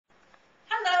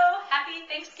happy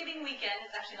Thanksgiving weekend.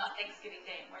 It's actually not Thanksgiving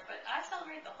Day anymore, but I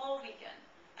celebrate the whole weekend,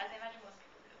 as I imagine most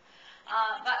people do.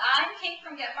 But I'm Kate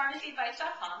from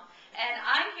GetPharmacyAdvice.com, and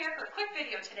I'm here for a quick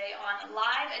video today on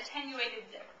live attenuated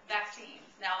vaccines.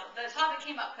 Now, the topic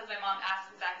came up because my mom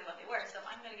asked exactly what they were, so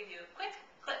I'm going to give you a quick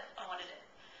clip on what it is.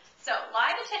 So,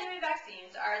 live attenuated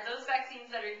vaccines are those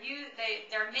vaccines that are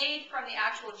they're made from the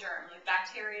actual germ, like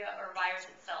bacteria or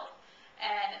virus itself.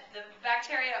 And the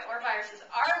bacteria or viruses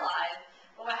are live,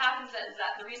 but what happens is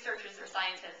that the researchers or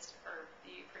scientists, or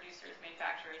the producers,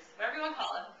 manufacturers, whatever you want to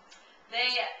call them,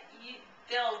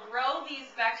 they'll grow these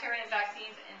bacteria and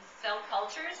vaccines in cell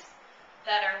cultures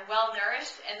that are well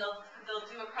nourished, and they'll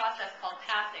do a process called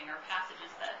passing, or passages,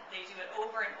 that they do it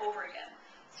over and over again.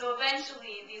 So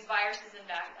eventually, these viruses and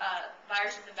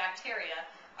bacteria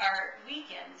are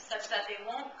weakened such that they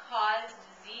won't cause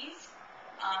disease,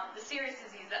 the serious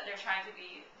disease that they're trying to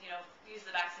use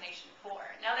the vaccination for.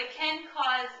 Now, they can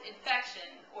cause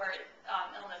infection or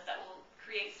illness that will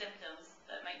create symptoms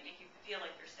that might make you feel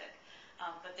like you're sick,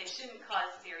 but they shouldn't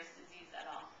cause serious disease at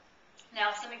all.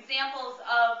 Now, some examples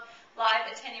of live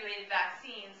attenuated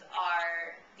vaccines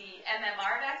are the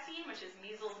MMR vaccine, which is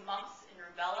measles, mumps, and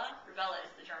rubella. Rubella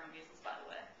is the German measles, by the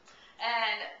way.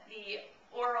 And the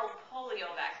oral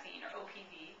polio vaccine, or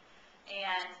OPV,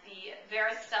 and the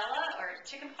varicella, or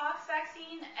chickenpox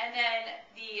vaccine, and then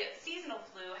the seasonal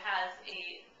flu has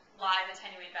a live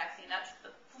attenuated vaccine. That's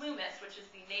the Flumis, which is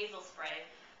the nasal spray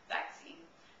vaccine,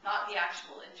 not the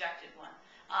actual injected one.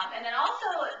 And then also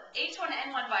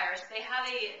H1N1 virus, they have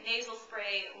a nasal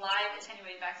spray live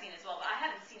attenuated vaccine as well, but I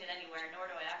haven't seen it anywhere, nor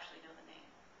do I actually know the name.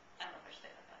 I don't know if I should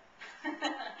say that.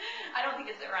 I don't think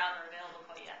it's around or available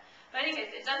quite yet. But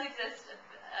anyways, it does exist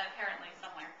apparently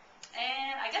somewhere.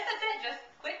 And I guess that's it. Just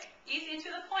quick, easy, and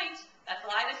to the point. That's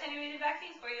live attenuated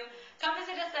vaccines for you. Come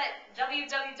visit us at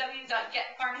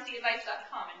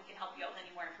www.getpharmacyadvice.com, and we can help you out with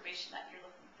any more information that you're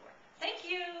looking for. Thank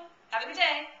you. Have a good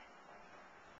day.